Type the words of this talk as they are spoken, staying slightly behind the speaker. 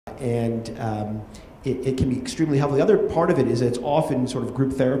It can be extremely helpful. The other part of it is that it's often sort of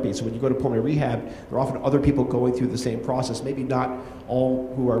group therapy. So when you go to pulmonary rehab, there are often other people going through the same process, maybe not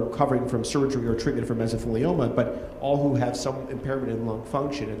all who are recovering from surgery or treatment for mesothelioma, but all who have some impairment in lung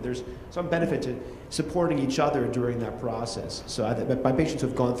function. And there's some benefit to supporting each other during that process. So I think my patients who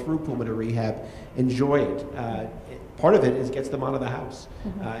have gone through pulmonary rehab enjoy it. Part of it is gets them out of the house,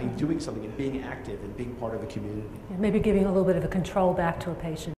 doing something and being active and being part of a community. Maybe giving a little bit of a control back to a patient.